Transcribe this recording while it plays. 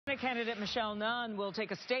Candidate Michelle Nunn will take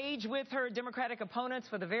a stage with her Democratic opponents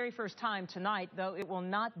for the very first time tonight, though it will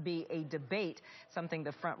not be a debate, something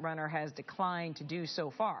the frontrunner has declined to do so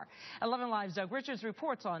far. 11 Live's Doug Richards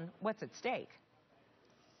reports on what's at stake.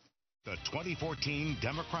 The 2014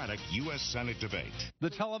 Democratic U.S. Senate debate. The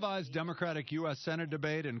televised Democratic U.S. Senate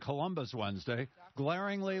debate in Columbus Wednesday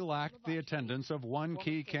glaringly lacked the attendance of one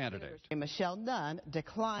key candidate. Michelle Nunn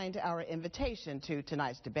declined our invitation to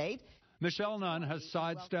tonight's debate. Michelle Nunn has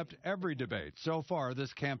sidestepped every debate so far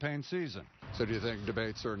this campaign season. So do you think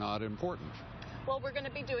debates are not important? Well, we're going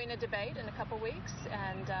to be doing a debate in a couple weeks,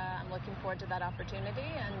 and I'm looking forward to that opportunity,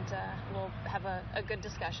 and we'll have a good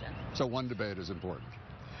discussion. So one debate is important?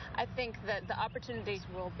 I think that the opportunities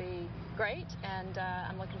will be great, and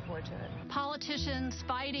I'm looking forward to it. Politicians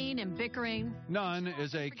fighting and bickering. Nunn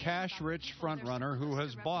is a cash-rich frontrunner who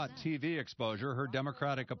has bought TV exposure her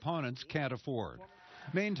Democratic opponents can't afford.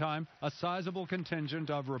 Meantime, a sizable contingent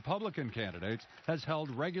of Republican candidates has held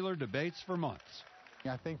regular debates for months.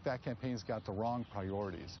 I think that campaign's got the wrong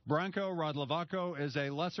priorities. Branko Radlivako is a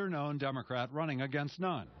lesser-known Democrat running against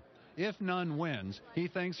Nunn. If Nunn wins, he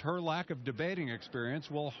thinks her lack of debating experience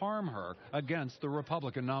will harm her against the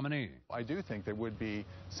Republican nominee. I do think there would be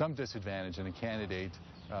some disadvantage in a candidate,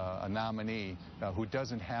 a nominee, who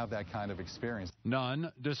doesn't have that kind of experience.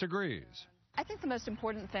 Nunn disagrees. I think the most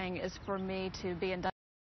important thing is for me to be in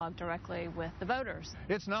dialogue directly with the voters.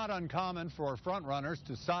 It's not uncommon for frontrunners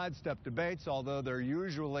to sidestep debates, although they're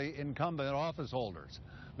usually incumbent office holders.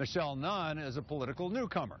 Michelle Nunn is a political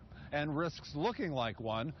newcomer and risks looking like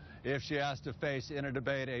one if she has to face in a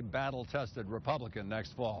debate a battle-tested Republican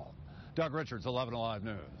next fall. Doug Richards, 11 Alive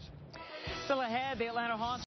News. Still ahead, the Atlanta hospital.